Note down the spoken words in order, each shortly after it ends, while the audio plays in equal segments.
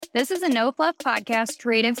This is a No Fluff podcast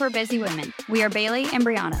created for busy women. We are Bailey and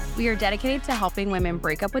Brianna. We are dedicated to helping women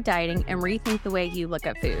break up with dieting and rethink the way you look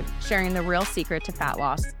at food, sharing the real secret to fat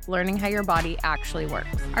loss, learning how your body actually works.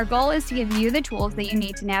 Our goal is to give you the tools that you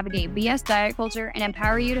need to navigate BS diet culture and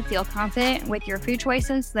empower you to feel confident with your food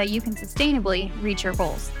choices so that you can sustainably reach your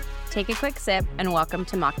goals. Take a quick sip and welcome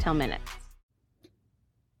to Mocktail Minutes.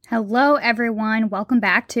 Hello, everyone. Welcome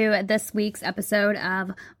back to this week's episode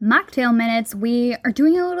of Mocktail Minutes. We are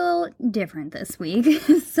doing a little different this week,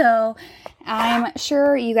 so I'm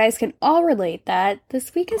sure you guys can all relate that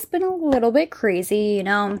this week has been a little bit crazy, you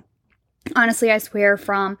know. Honestly, I swear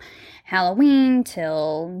from Halloween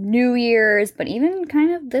till New Year's, but even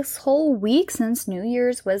kind of this whole week since New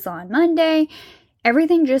Year's was on Monday,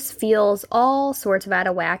 everything just feels all sorts of out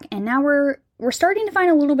of whack, and now we're starting to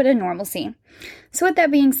find a little bit of normalcy. So with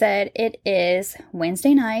that being said, it is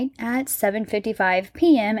Wednesday night at 7:55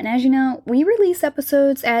 p.m. And as you know, we release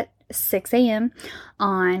episodes at 6 a.m.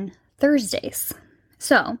 on Thursdays.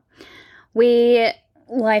 So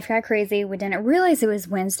life got crazy. We didn't realize it was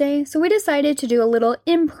Wednesday. So we decided to do a little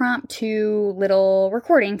impromptu little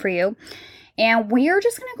recording for you. And we are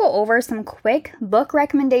just going to go over some quick book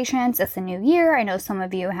recommendations. It's a new year. I know some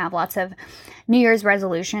of you have lots of New Year's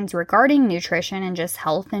resolutions regarding nutrition and just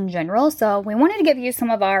health in general. So we wanted to give you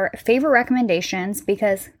some of our favorite recommendations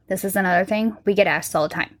because this is another thing we get asked all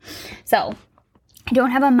the time. So I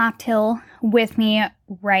don't have a mocktail with me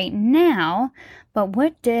right now, but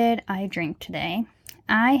what did I drink today?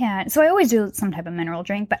 I always do some type of mineral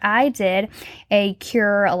drink, but I did a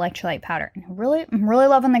Cure electrolyte powder. I'm really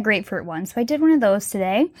loving the grapefruit one, so I did one of those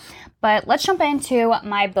today. But let's jump into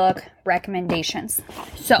my book recommendations.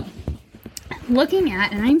 So, looking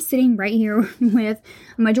at, and I'm sitting right here with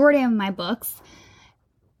a majority of my books,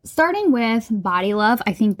 starting with Body Love.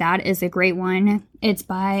 I think that is a great one. It's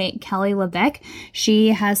by Kelly LeVeque. She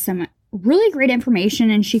has some really great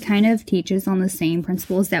information, and she kind of teaches on the same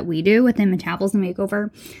principles that we do within Metabolism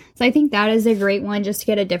Makeover. So I think that is a great one just to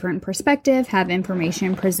get a different perspective, have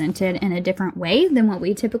information presented in a different way than what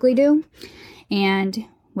we typically do. And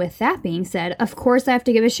with that being said, of course, I have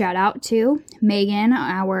to give a shout out to Megan,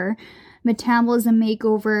 our Metabolism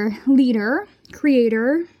Makeover leader,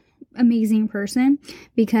 creator, amazing person,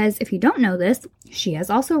 because if you don't know this, she has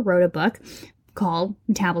also wrote a book called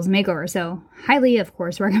Metabolism Makeover. So highly, of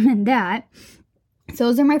course, recommend that. So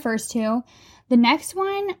those are my first two. The next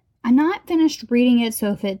one, I'm not finished reading it,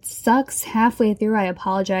 so if it sucks halfway through, I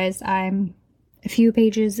apologize. I'm a few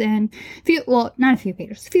pages in, not a few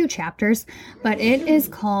pages, a few chapters, but it is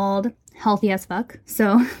called Healthy as Fuck.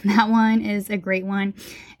 So that one is a great one.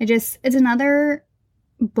 It's another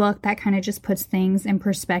book that kind of just puts things in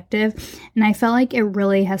perspective, and I felt like it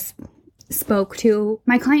really has spoke to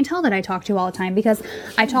my clientele that I talk to all the time, because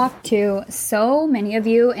I talk to so many of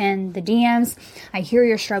you in the DMs. I hear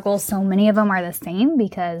your struggles. So many of them are the same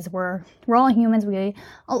because we're all humans.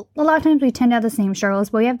 A lot of times we tend to have the same struggles,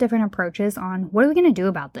 but we have different approaches on what are we going to do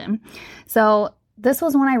about them. So this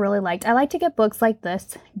was one I really liked. I like to get books like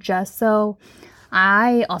this just so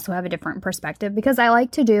I also have a different perspective, because I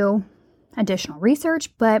like to do additional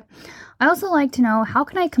research, but I also like to know how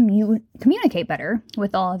can I communicate better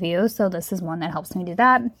with all of you. So this is one that helps me do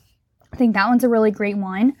that. I think that one's a really great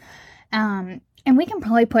one. And we can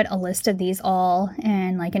probably put a list of these all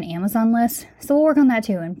in like an Amazon list. So we'll work on that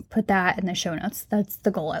too and put that in the show notes. That's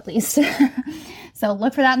the goal, at least. So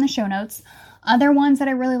look for that in the show notes. Other ones that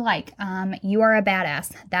I really like, You Are a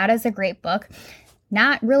Badass. That is a great book.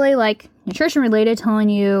 Not really like nutrition related, telling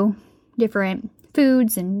you different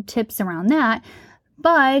foods and tips around that,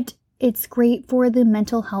 but it's great for the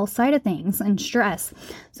mental health side of things and stress.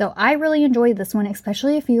 So I really enjoyed this one,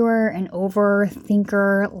 especially if you're an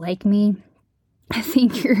overthinker like me. I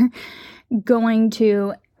think you're going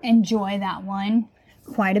to enjoy that one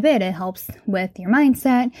quite a bit. It helps with your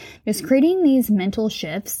mindset, just creating these mental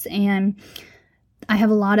shifts. And I have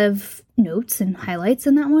a lot of notes and highlights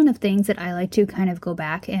in that one of things that I like to kind of go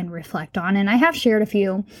back and reflect on. And I have shared a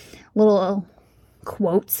few little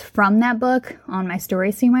quotes from that book on my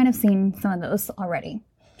story, so you might have seen some of those already.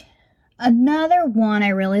 Another one I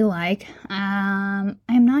really like, I'm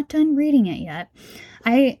not done reading it yet.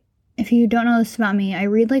 If you don't know this about me, I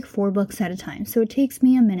read like 4 books at a time, so it takes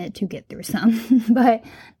me a minute to get through some. But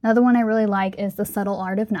another one I really like is The Subtle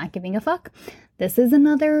Art of Not Giving a Fuck. This is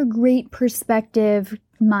another great perspective,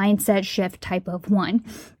 mindset shift type of one.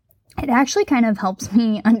 It actually kind of helps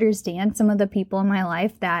me understand some of the people in my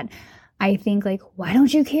life that I think like, why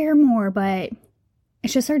don't you care more? But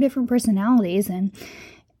it's just our different personalities. And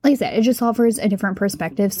like I said, it just offers a different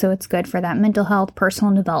perspective. So it's good for that mental health,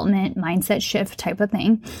 personal development, mindset shift type of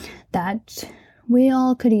thing that we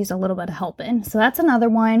all could use a little bit of help in. So that's another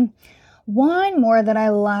one. One more that I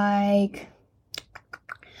like.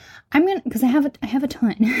 Because I have a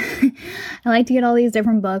ton. I like to get all these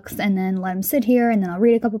different books and then let them sit here, and then I'll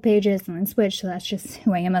read a couple pages and then switch. So that's just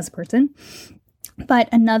who I am as a person. But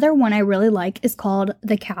another one I really like is called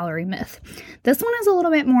The Calorie Myth. This one is a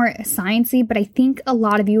little bit more sciencey, but I think a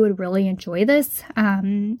lot of you would really enjoy this,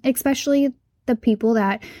 especially the people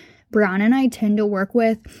that Brianna and I tend to work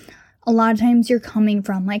with. A lot of times you're coming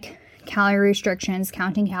from like calorie restrictions,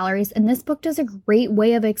 counting calories, and this book does a great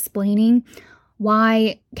way of explaining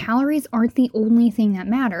why calories aren't the only thing that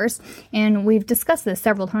matters. And we've discussed this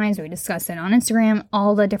several times. We discussed it on Instagram,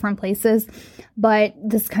 all the different places, but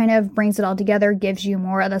this kind of brings it all together, gives you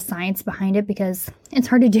more of the science behind it, because it's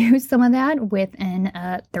hard to do some of that within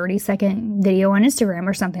a 30-second video on Instagram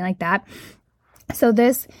or something like that. So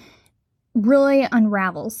this really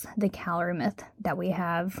unravels the calorie myth that we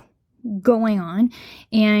have going on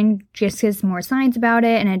and just gives more science about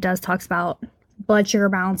it. And it does talks about blood sugar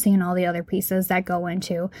balancing and all the other pieces that go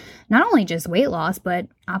into not only just weight loss, but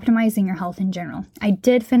optimizing your health in general. I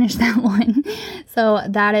did finish that one. So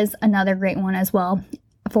that is another great one as well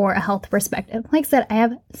for a health perspective. Like I said, I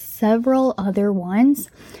have several other ones.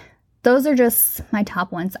 Those are just my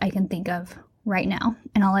top ones I can think of right now.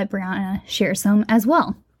 And I'll let Brianna share some as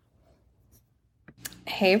well.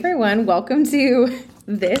 Hey everyone, welcome to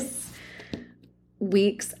this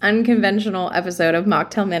week's unconventional episode of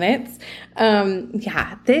Mocktail Minutes.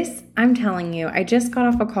 I'm telling you, I just got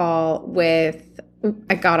off a call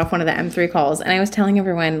I got off one of the M3 calls, and I was telling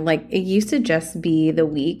everyone, like, it used to just be the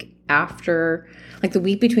week after, like the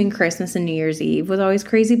week between Christmas and New Year's Eve was always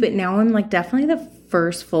crazy, but now I'm like, definitely the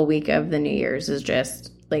first full week of the New Year's is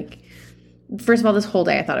just like, first of all, this whole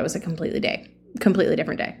day I thought it was a completely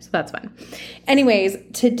different day. So that's fun. Anyways,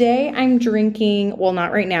 today I'm drinking, well,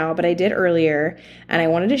 not right now, but I did earlier, and I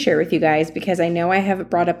wanted to share with you guys because I know I have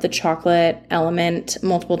brought up the chocolate element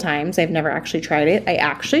multiple times. I've never actually tried it. I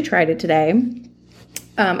actually tried it today.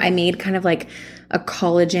 I made kind of like a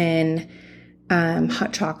collagen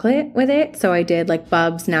hot chocolate with it. So I did like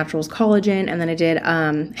Bubs Naturals collagen, and then I did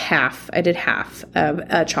half of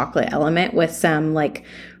a chocolate element with some like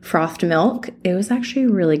frothed milk. It was actually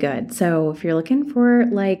really good. So if you're looking for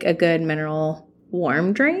like a good mineral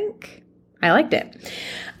warm drink, I liked it.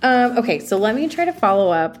 Okay, so let me try to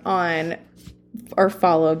follow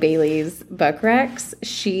Bailey's book recs.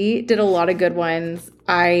 She did a lot of good ones.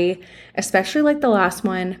 I especially like the last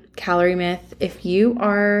one, Calorie Myth. If you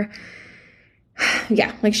are,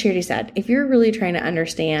 like she already said, if you're really trying to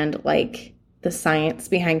understand like the science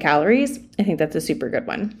behind calories, I think that's a super good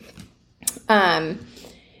one.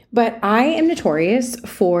 But I am notorious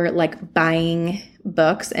for like buying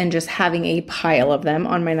books and just having a pile of them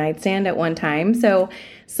on my nightstand at one time. So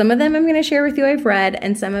some of them I'm going to share with you I've read,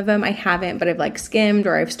 and some of them I haven't, but I've like skimmed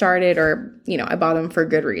or I've started, or, I bought them for a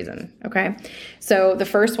good reason. Okay. So the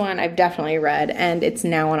first one I've definitely read, and it's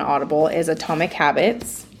now on Audible, is Atomic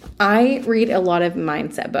Habits. I read a lot of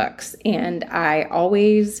mindset books, and I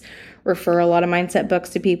always refer a lot of mindset books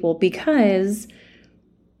to people because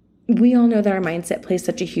we all know that our mindset plays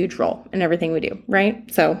such a huge role in everything we do, right?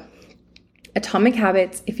 So Atomic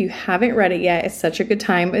Habits, if you haven't read it yet, it's such a good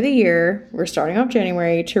time of the year. We're starting off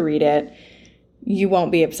January to read it. You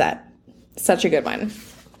won't be upset. Such a good one.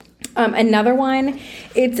 Another one,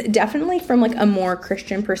 it's definitely from like a more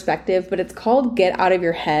Christian perspective, but it's called Get Out of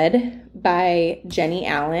Your Head by Jenny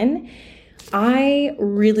Allen. I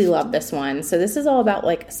really love this one. So this is all about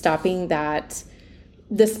like stopping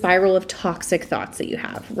the spiral of toxic thoughts that you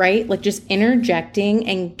have, right? Like just interjecting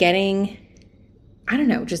and getting,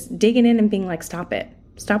 just digging in and being like, stop it.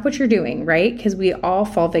 Stop what you're doing, right? Because we all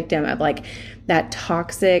fall victim of like that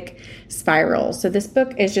toxic spiral. So this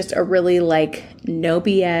book is just a really like no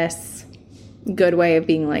BS good way of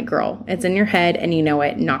being like, girl, it's in your head and you know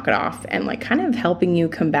it, knock it off, and like kind of helping you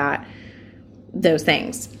combat those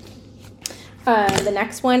things. The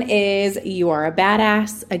next one is You Are a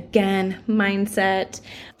Badass. Again, mindset.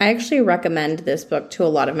 I actually recommend this book to a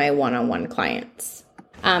lot of my one-on-one clients.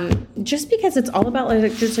 Just because it's all about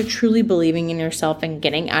like just like truly believing in yourself and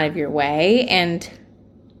getting out of your way, and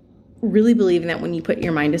really believing that when you put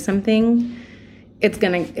your mind to something, it's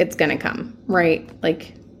gonna come, right?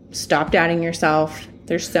 Like, stop doubting yourself.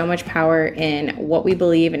 There's so much power in what we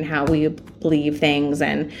believe and how we believe things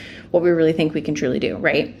and what we really think we can truly do,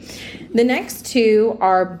 right? The next two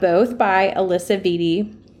are both by Alisa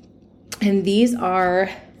Vitti, and these are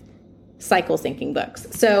cycle syncing books.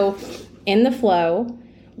 So In the Flow,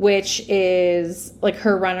 which is like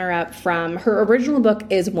her runner-up from her original book,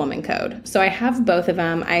 is Woman Code. So I have both of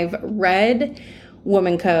them. I've read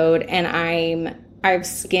Woman Code, and I'm I've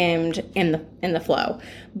skimmed in the flow.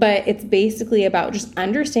 But it's basically about just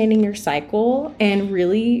understanding your cycle and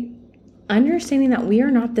really understanding that we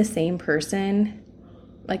are not the same person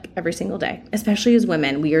like every single day, especially as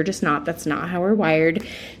women. We are just not, that's not how we're wired.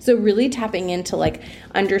 So really tapping into like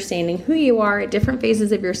understanding who you are at different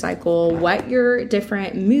phases of your cycle, what your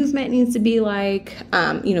different movement needs to be like,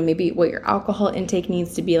 maybe what your alcohol intake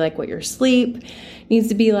needs to be like, what your sleep needs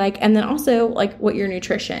to be like, and then also like what your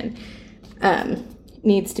nutrition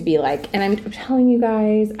needs to be like. And I'm telling you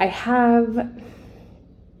guys, I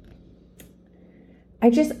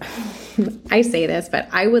say this, but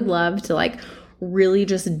I would love to like really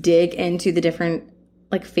just dig into the different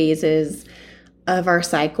like phases of our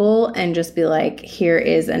cycle and just be like, here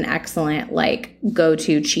is an excellent like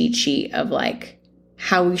go-to cheat sheet of like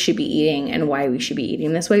how we should be eating and why we should be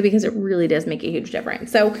eating this way, because it really does make a huge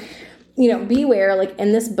difference. So, beware, like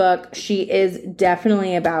in this book, she is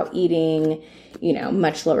definitely about eating,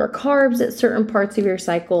 much lower carbs at certain parts of your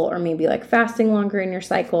cycle, or maybe like fasting longer in your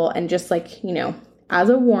cycle. And just like, as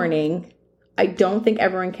a warning, I don't think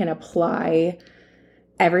everyone can apply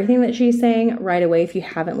everything that she's saying right away if you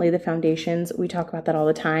haven't laid the foundations. We talk about that all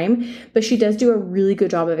the time, but she does do a really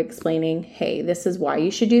good job of explaining, hey, this is why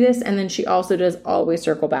you should do this. And then she also does always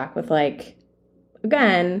circle back with like,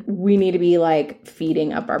 again, we need to be like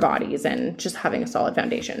feeding up our bodies and just having a solid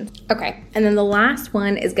foundation. Okay. And then the last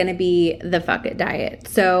one is going to be the Fuck It Diet.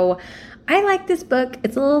 So I like this book.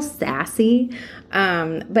 It's a little sassy,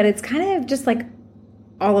 but it's kind of just like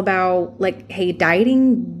all about like, hey,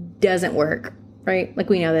 dieting doesn't work. Right? Like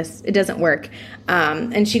we know this, it doesn't work.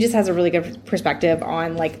 And she just has a really good perspective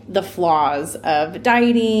on like the flaws of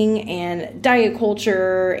dieting and diet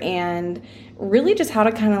culture, and really just how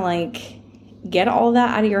to kind of like get all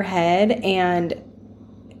that out of your head and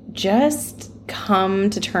just come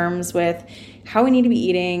to terms with how we need to be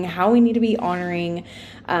eating, how we need to be honoring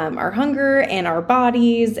our hunger and our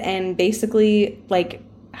bodies, and basically like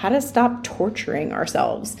how to stop torturing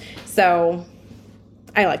ourselves. So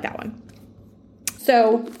I like that one.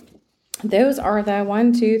 So those are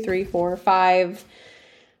the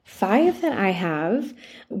 5 that I have.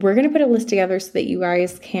 We're going to put a list together so that you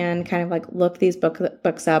guys can kind of like look these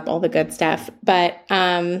books up, all the good stuff. But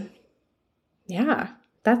yeah,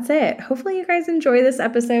 that's it. Hopefully you guys enjoy this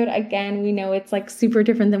episode. Again, we know it's like super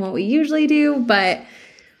different than what we usually do, but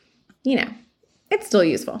it's still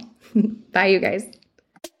useful. Bye, you guys.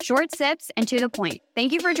 Short sips and to the point.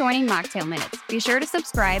 Thank you for joining Mocktail Minutes. Be sure to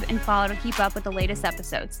subscribe and follow to keep up with the latest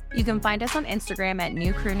episodes. You can find us on Instagram at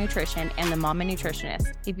New Crew Nutrition and The Mama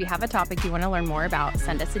Nutritionist. If you have a topic you want to learn more about,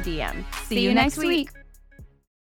 send us a DM. See you next week.